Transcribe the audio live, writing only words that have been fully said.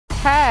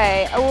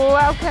Okay,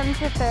 welcome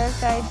to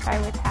Thursday Train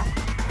with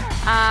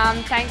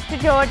Tash. Thanks to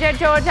Georgia.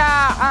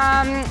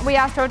 We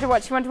asked Georgia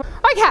what she wanted to...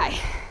 Okay,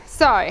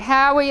 so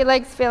how were your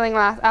legs feeling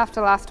after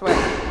last week?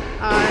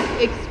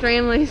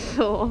 Extremely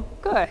sore.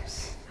 Good.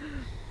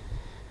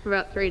 For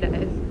about 3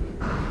 days.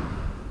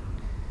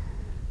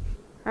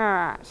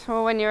 Alright,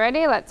 well when you're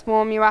ready, let's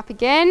warm you up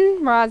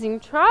again. Rising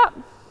trot.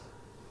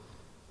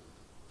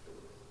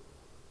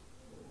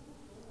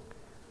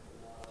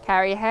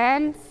 Carry your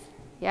hands.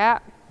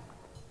 Yep.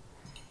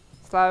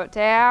 Slow it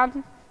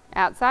down.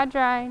 Outside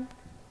drain.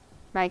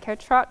 Make her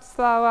trot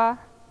slower.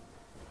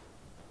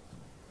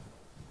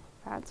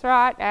 That's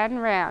right,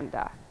 and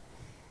rounder.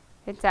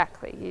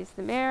 Exactly. Use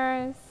the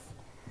mirrors.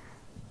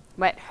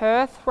 Let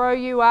her throw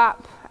you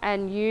up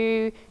and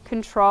you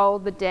control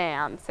the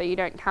down. So you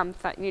don't come,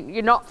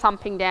 you're not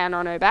thumping down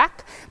on her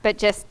back, but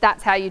just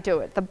that's how you do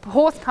it. The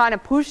horse kind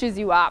of pushes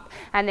you up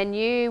and then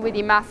you, with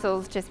your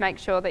muscles, just make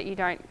sure that you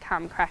don't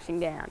come crashing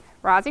down.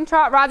 Rising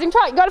trot, you've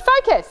got to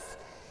focus.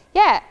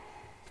 Yeah,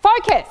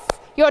 focus.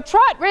 Your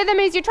trot rhythm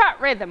is your trot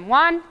rhythm.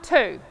 1,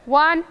 2,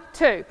 1,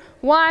 2,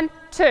 1,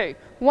 2,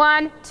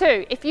 1,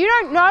 2. If you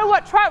don't know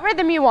what trot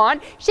rhythm you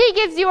want, she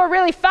gives you a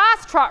really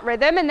fast trot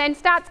rhythm and then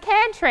starts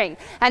cantering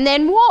and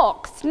then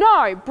walks.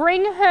 No,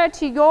 bring her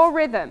to your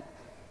rhythm.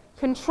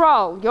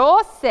 Control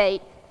your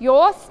seat,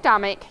 your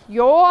stomach,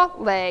 your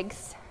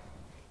legs.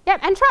 Yep,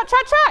 and trot.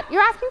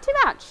 You're asking too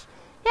much.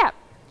 Yep.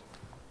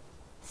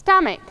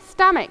 Stomach.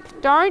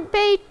 Don't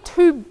be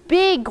too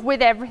big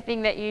with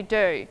everything that you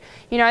do.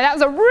 You know, that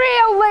was a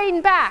real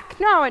lean back.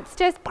 No, it's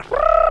just...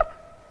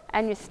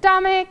 And your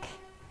stomach.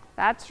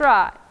 That's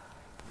right.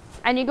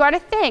 And you've got to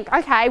think,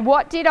 okay,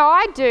 what did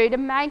I do to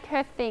make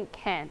her think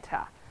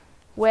canter?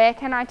 Where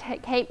can I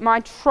keep my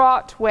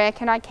trot? Where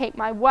can I keep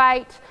my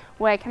weight?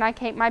 Where can I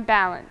keep my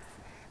balance?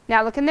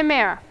 Now look in the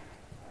mirror.